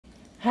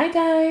Hi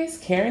guys,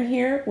 Karen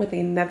here with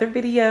another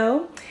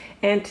video,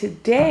 and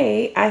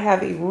today I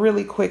have a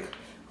really quick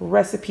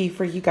recipe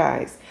for you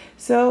guys.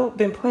 So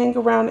been playing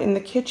around in the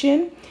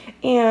kitchen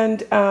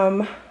and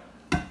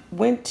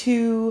went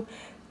to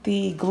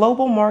the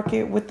global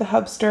market with the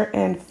hubster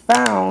and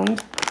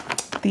found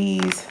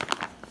these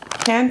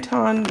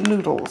Canton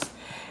noodles.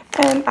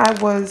 And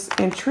I was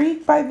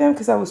intrigued by them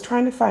because I was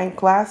trying to find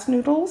glass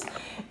noodles,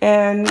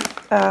 and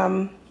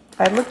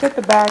I looked at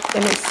the back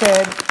and it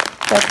said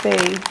that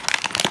they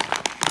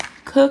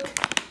cook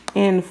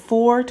in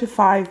 4 to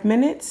 5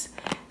 minutes.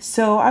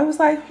 So I was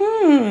like,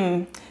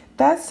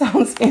 that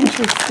sounds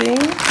interesting.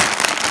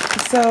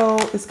 So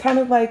it's kind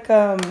of like,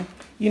 kind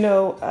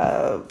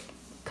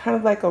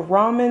of like a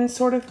ramen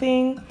sort of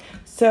thing.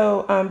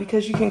 So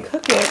because you can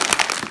cook it,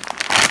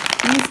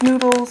 these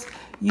noodles,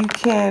 you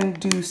can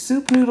do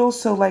soup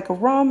noodles, so like a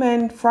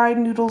ramen, fried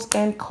noodles,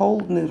 and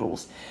cold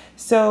noodles.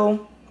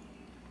 So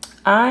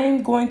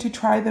I'm going to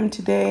try them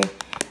today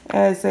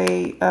as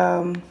a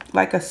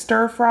like a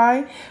stir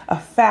fry, a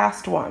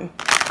fast one.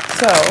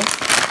 So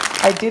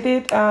I did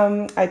it,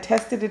 I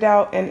tested it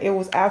out and it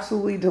was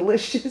absolutely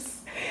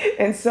delicious.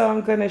 And so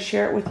I'm gonna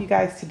share it with you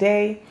guys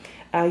today.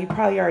 You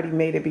probably already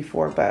made it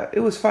before, but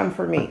it was fun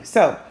for me.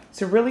 So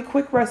it's a really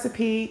quick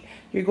recipe.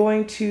 You're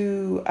going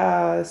to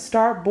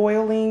start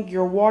boiling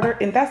your water,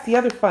 and that's the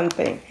other fun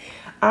thing.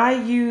 I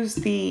use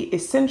the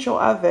essential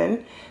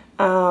oven,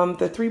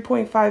 the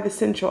 3.5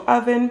 essential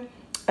oven,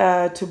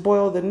 to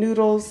boil the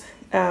noodles.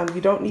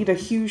 You don't need a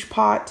huge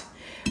pot,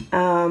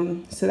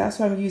 so that's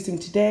what I'm using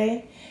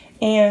today.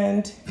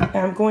 And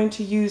I'm going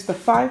to use the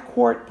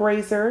 5-quart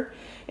brazier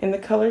in the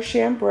color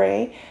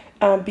chambray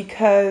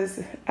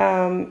because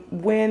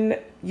when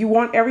you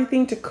want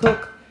everything to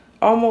cook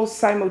almost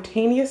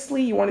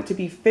simultaneously, you want it to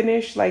be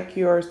finished like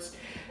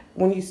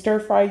when you stir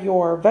fry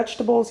your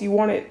vegetables, you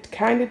want it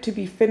kind of to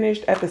be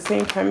finished at the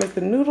same time as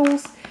the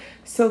noodles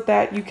so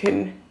that you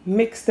can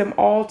mix them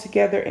all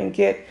together and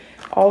get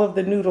all of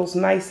the noodles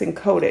nice and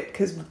coated.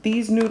 Because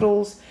these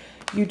noodles,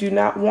 you do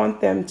not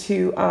want them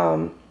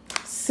to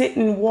sit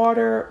in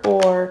water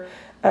or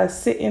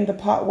sit in the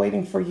pot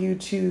waiting for you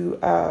to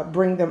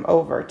bring them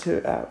over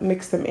to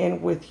mix them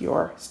in with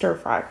your stir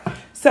fry.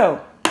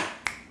 So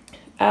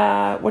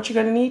what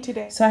you're gonna need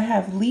today. So I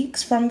have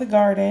leeks from the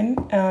garden,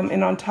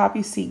 and on top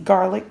you see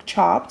garlic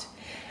chopped.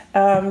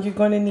 You're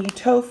going to need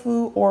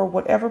tofu or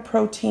whatever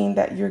protein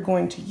that you're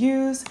going to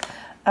use.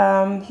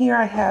 Here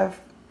I have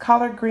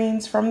collard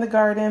greens from the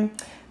garden,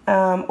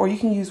 or you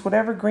can use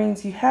whatever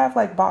greens you have,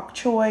 like bok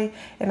choy,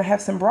 and I have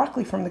some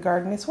broccoli from the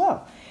garden as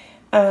well.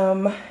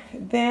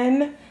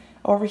 Then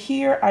over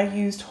here I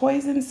used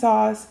hoisin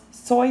sauce,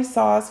 soy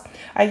sauce.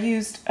 I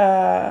used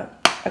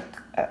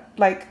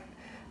like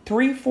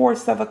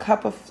 3/4 of a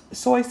cup of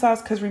soy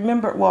sauce, because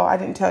remember, well, I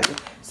didn't tell you.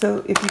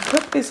 So if you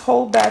cook this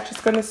whole batch,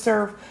 it's going to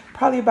serve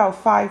probably about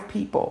 5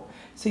 people.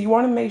 So you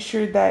want to make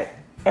sure that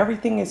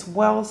everything is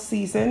well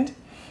seasoned.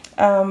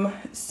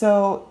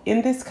 So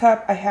in this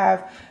cup, I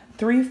have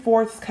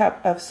 3/4 cup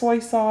of soy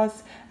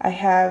sauce. I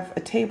have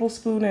a 1.5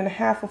 tablespoons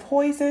of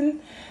hoisin.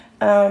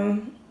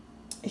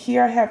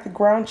 Here I have the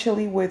ground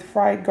chili with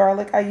fried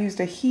garlic. I used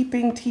a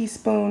heaping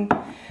teaspoon.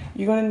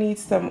 You're going to need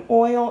some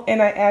oil,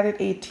 and I added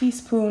a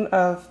teaspoon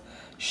of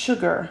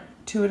sugar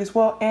to it as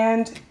well,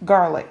 and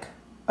garlic,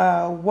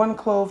 1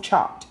 clove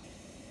chopped.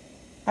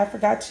 I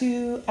forgot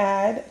to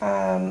add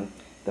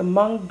the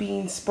mung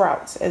bean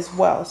sprouts as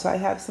well, so I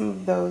have some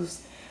of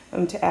those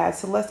to add.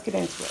 So let's get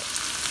into it.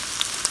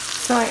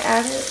 So I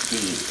added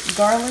the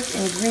garlic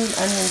and green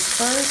onions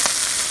first.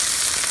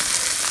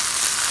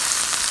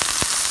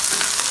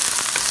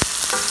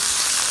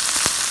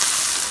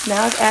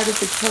 Now I've added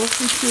the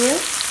tofu to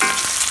it.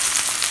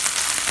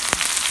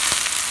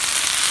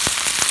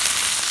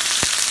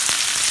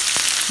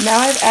 Now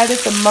I've added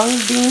the mung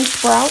bean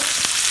sprouts.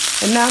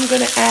 And now I'm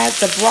going to add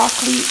the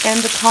broccoli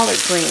and the collard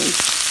greens.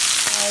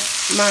 Add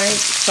my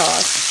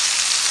sauce.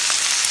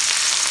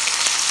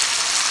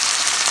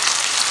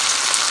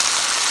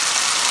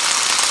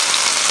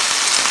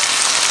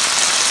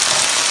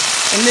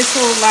 And this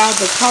will allow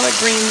the collard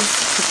greens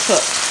to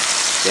cook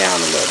down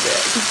a little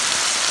bit.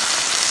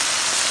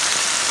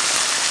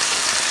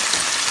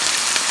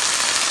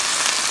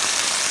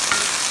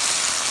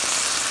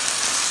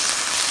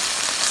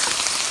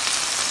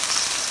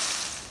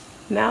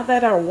 Now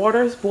that our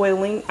water is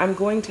boiling, I'm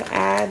going to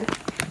add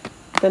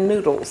the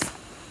noodles.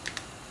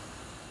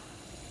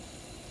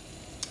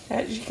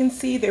 As you can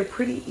see, they're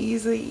pretty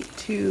easy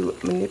to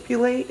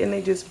manipulate, and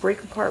they just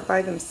break apart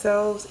by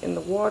themselves in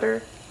the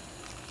water.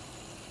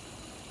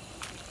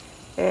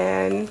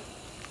 And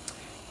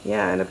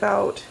yeah, in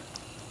about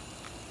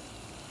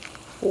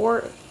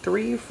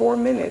 3 or 4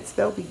 minutes,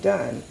 they'll be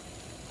done.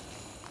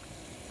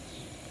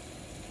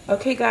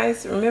 Okay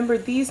guys, remember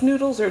these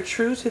noodles are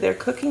true to their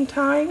cooking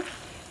time.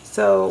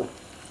 So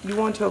you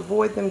want to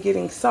avoid them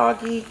getting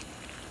soggy.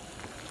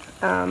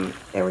 And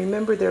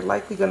remember, they're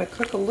likely going to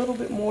cook a little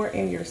bit more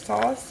in your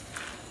sauce.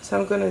 So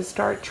I'm going to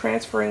start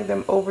transferring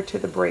them over to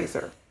the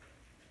brazier.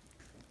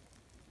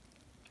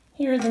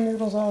 Here the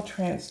noodles all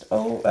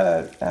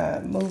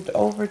moved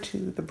over to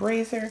the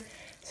braiser.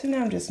 So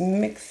now I'm just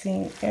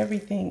mixing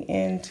everything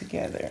in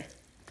together.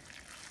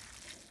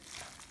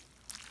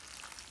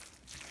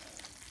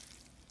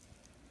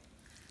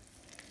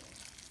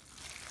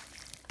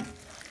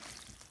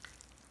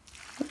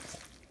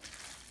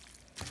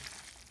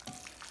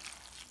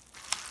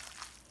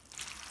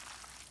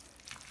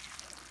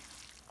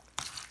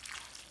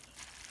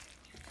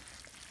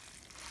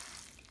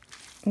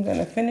 I'm going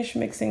to finish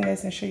mixing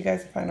this and show you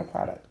guys the final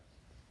product.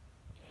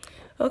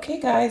 Okay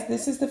guys,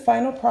 this is the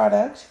final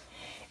product.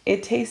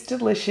 It tastes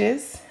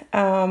delicious.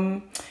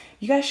 You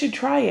guys should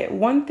try it.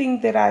 One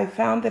thing that I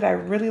found that I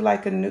really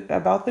like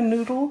about the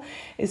noodle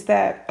is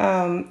that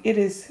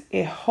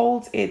it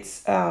holds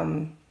its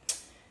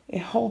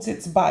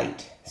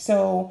bite.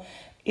 So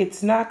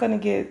it's not going to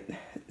get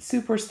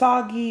super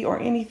soggy or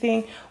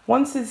anything.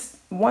 Once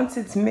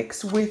it's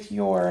mixed with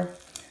your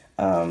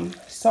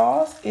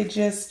sauce,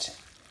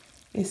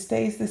 it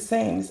stays the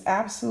same. It's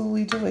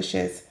absolutely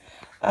delicious.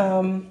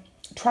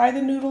 Try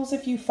the noodles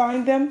if you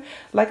find them.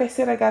 Like I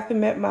said, I got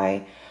them at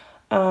my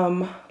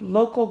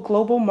local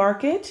global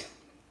market.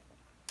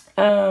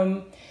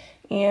 And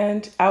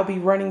I'll be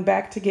running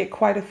back to get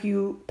quite a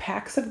few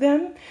packs of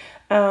them.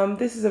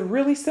 This is a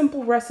really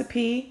simple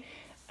recipe.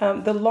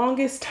 The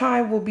longest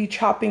time will be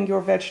chopping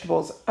your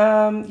vegetables.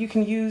 You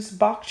can use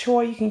bok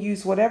choy, you can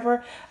use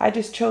whatever. I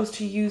just chose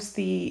to use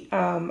the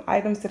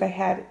items that I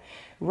had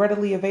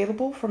readily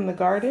available from the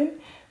garden.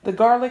 The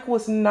garlic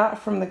was not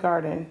from the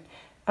garden,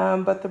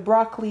 but the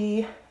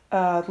broccoli,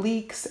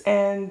 leeks,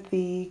 and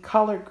the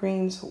collard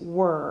greens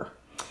were.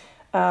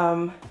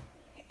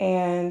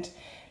 And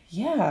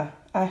yeah,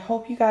 I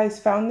hope you guys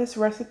found this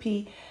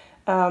recipe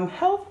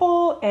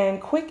helpful and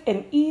quick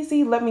and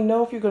easy. Let me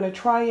know if you're going to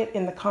try it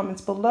in the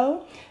comments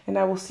below, and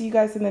I will see you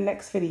guys in the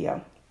next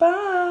video.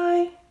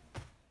 Bye!